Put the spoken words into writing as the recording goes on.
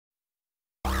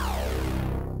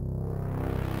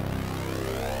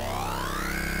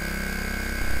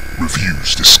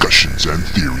Reviews, discussions, and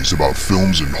theories about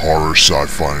films in horror,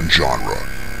 sci-fi, and genre.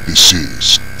 This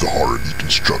is The Horror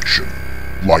Deconstruction.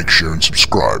 Like, share, and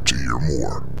subscribe to hear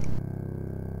more.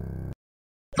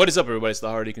 What is up, everybody? It's The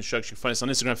Horror Deconstruction. Find us on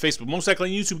Instagram, Facebook, most likely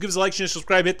on YouTube. Give us a like, share,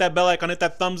 subscribe, hit that bell icon, hit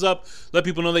that thumbs up. Let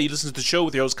people know that you listen to the show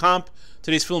with your host, Komp.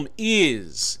 Today's film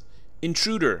is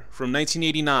Intruder from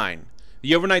 1989.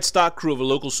 The overnight stock crew of a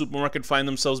local supermarket find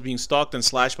themselves being stalked and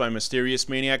slashed by a mysterious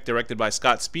maniac, directed by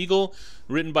Scott Spiegel,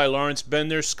 written by Lawrence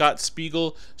Bender, Scott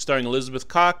Spiegel, starring Elizabeth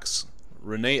Cox,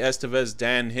 Renee Estevez,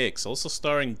 Dan Hicks, also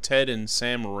starring Ted and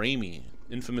Sam Raimi,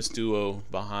 infamous duo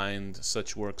behind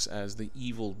such works as The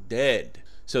Evil Dead.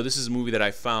 So this is a movie that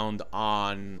I found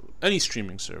on any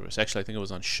streaming service. Actually, I think it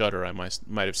was on Shudder. I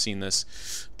might have seen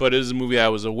this. But it is a movie I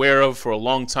was aware of for a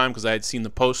long time because I had seen the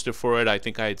poster for it. I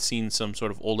think I had seen some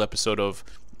sort of old episode of,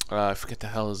 I forget the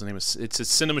hell his name is. It's a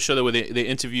cinema show where they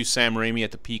interview Sam Raimi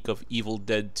at the peak of Evil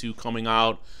Dead 2 coming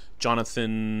out.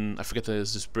 Jonathan, I forget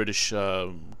there's this British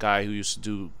guy who used to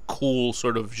do cool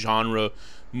sort of genre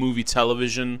movie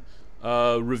television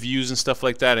reviews and stuff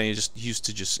like that, and he just used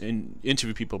to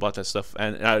interview people about that stuff.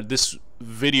 And this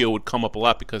video would come up a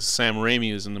lot because Sam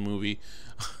Raimi is in the movie.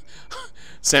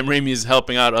 Sam Raimi is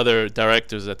helping out other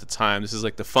directors at the time. This is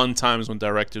like the fun times when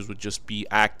directors would just be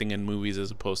acting in movies as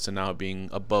opposed to now being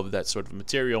above that sort of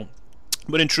material.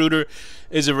 But Intruder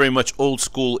is a very much old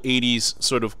school 80s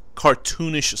sort of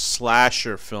cartoonish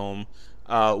slasher film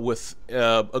with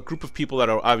a group of people that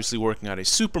are obviously working at a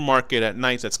supermarket at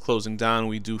night that's closing down.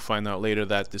 We do find out later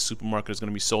that the supermarket is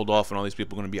going to be sold off and all these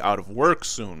people are going to be out of work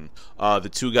soon. The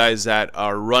two guys that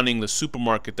are running the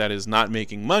supermarket that is not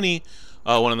making money,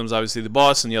 one of them is obviously the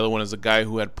boss, and the other one is the guy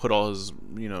who had put all his,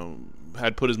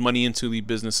 had put his money into the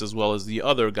business as well as the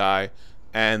other guy,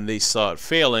 and they saw it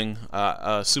failing.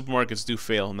 Supermarkets do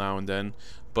fail now and then,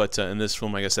 but in this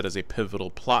film, like I said, is a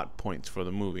pivotal plot point for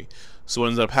the movie. So what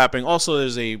ends up happening, also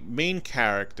there's a main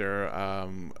character,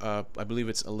 I believe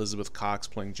it's Elizabeth Cox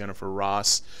playing Jennifer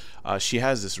Ross. She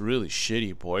has this really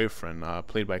shitty boyfriend,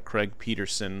 played by Craig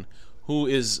Peterson, who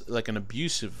is like an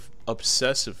abusive,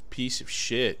 obsessive piece of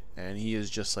shit, and he is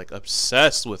just like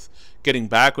obsessed with getting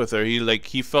back with her.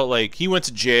 He felt like he went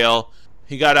to jail,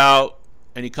 he got out,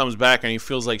 and he comes back and he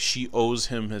feels like she owes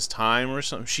him his time or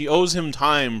something. She owes him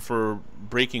time for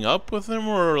breaking up with him,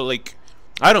 or like,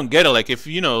 I don't get it. Like, if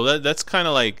that's kind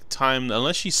of like time,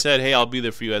 unless she said, hey, I'll be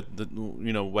there for you at the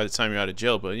by the time you're out of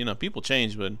jail. But people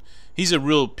change. But he's a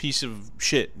real piece of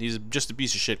shit. He's just a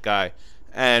piece of shit guy.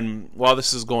 And while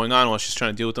this is going on, while she's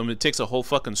trying to deal with him, it takes a whole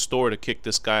fucking store to kick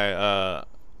this guy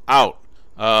out,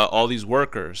 all these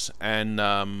workers. And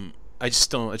I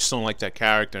just don't like that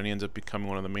character, and he ends up becoming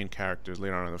one of the main characters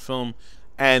later on in the film.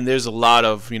 And there's a lot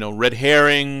of red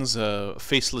herrings, a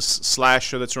faceless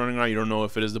slasher that's running around. You don't know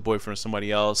if it is the boyfriend or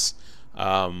somebody else.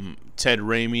 Ted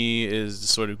Raimi is the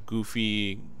sort of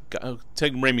goofy guy.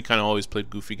 Ted Raimi kind of always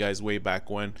played goofy guys way back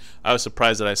when. I was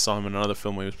surprised that I saw him in another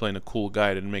film where he was playing a cool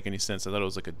guy. It didn't make any sense. I thought it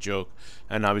was like a joke.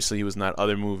 And obviously he was in that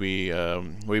other movie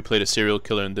where he played a serial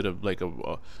killer and did a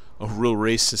real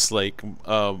racist, like,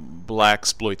 black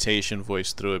exploitation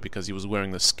voice through it because he was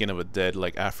wearing the skin of a dead,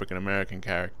 like, African-American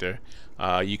character.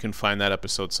 You can find that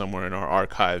episode somewhere in our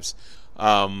archives.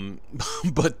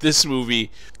 But this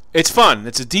movie, it's fun.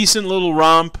 It's a decent little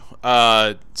romp.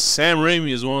 Sam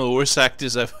Raimi is one of the worst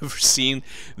actors I've ever seen.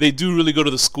 They do really go to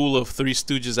the school of Three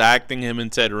Stooges acting, him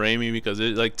and Ted Raimi, because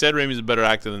Ted Raimi's a better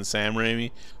actor than Sam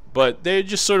Raimi. But they're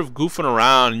just sort of goofing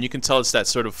around, and you can tell it's that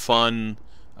sort of fun,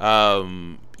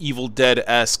 Evil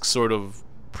Dead-esque sort of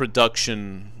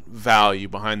production value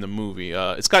behind the movie.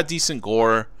 It's got decent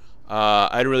gore.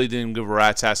 I really didn't give a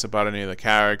rat's ass about any of the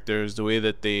characters. The way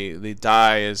that they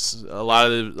die is a lot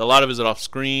of it is off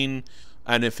screen,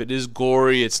 and if it is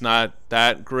gory, it's not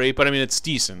that great. But I mean, it's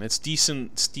decent. It's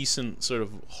decent sort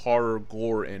of horror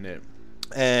gore in it,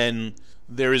 and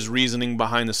there is reasoning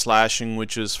behind the slashing,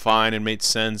 which is fine and made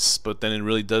sense. But then it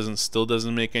really still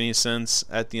doesn't make any sense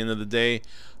at the end of the day.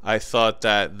 I thought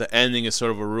that the ending is sort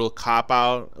of a real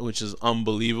cop-out, which is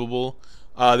unbelievable.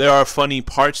 There are funny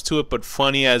parts to it, but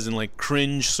funny as in like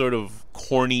cringe, sort of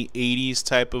corny 80s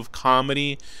type of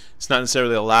comedy. It's not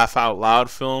necessarily a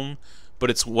laugh-out-loud film, but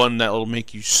it's one that will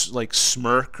make you like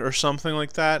smirk or something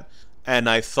like that. And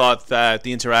I thought that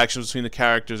the interactions between the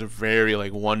characters are very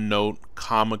like one-note,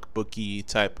 comic booky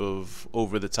type of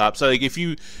over-the-top. So like if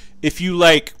you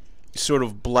like sort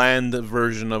of bland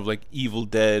version of like Evil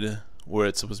Dead, where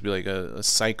it's supposed to be like a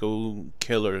psycho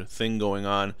killer thing going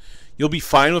on, you'll be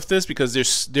fine with this because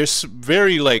there's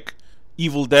very like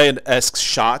Evil Dead-esque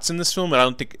shots in this film, and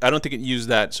I don't think it used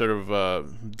that sort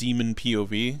of demon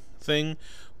POV thing.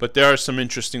 But there are some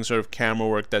interesting sort of camera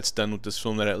work that's done with this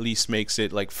film that at least makes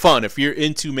it like fun. If you're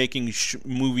into making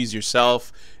movies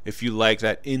yourself, if you like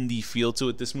that indie feel to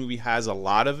it, this movie has a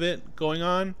lot of it going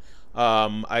on.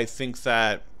 I think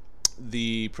that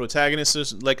the protagonist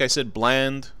is, like I said,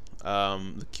 bland.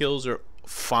 The kills are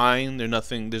fine. There's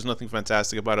nothing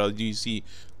fantastic about it. You see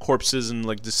corpses and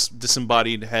like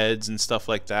disembodied heads and stuff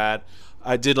like that.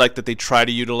 I did like that they try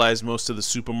to utilize most of the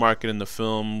supermarket in the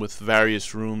film with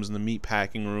various rooms and the meat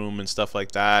packing room and stuff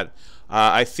like that.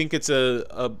 I think it's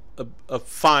a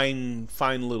fine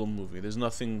little movie. There's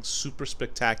nothing super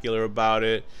spectacular about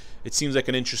it. It seems like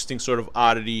an interesting sort of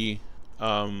oddity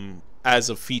as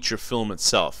a feature film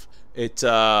itself.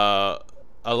 A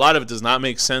lot of it does not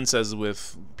make sense, as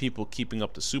with people keeping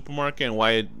up the supermarket and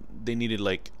why they needed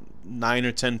like 9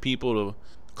 or 10 people to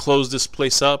close this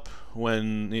place up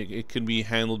when it could be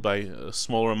handled by a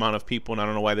smaller amount of people, and I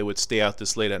don't know why they would stay out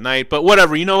this late at night. But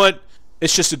whatever, you know what?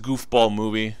 It's just a goofball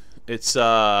movie. It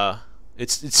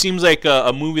seems like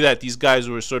a movie that these guys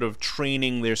were sort of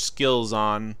training their skills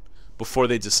on before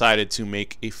they decided to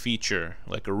make a feature,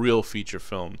 like a real feature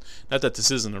film. Not that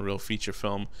this isn't a real feature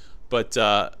film, but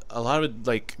a lot of it,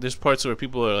 like, there's parts where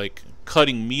people are like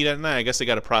cutting meat at night. I guess they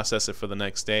got to process it for the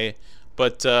next day,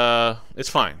 but it's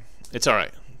fine. It's all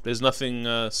right. There's nothing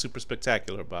super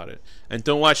spectacular about it. And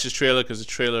don't watch this trailer, because the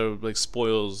trailer like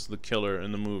spoils the killer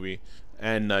in the movie,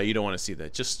 and you don't want to see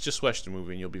that. Just watch the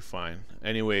movie and you'll be fine.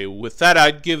 Anyway, with that,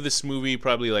 I'd give this movie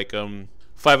probably like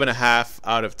 5.5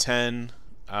 out of 10.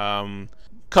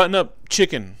 Cutting up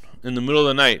chicken in the middle of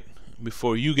the night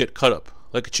before you get cut up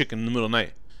like a chicken in the middle of the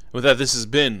night. With that, this has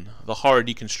been the Horror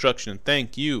Deconstruction, and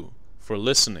thank you for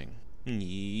listening.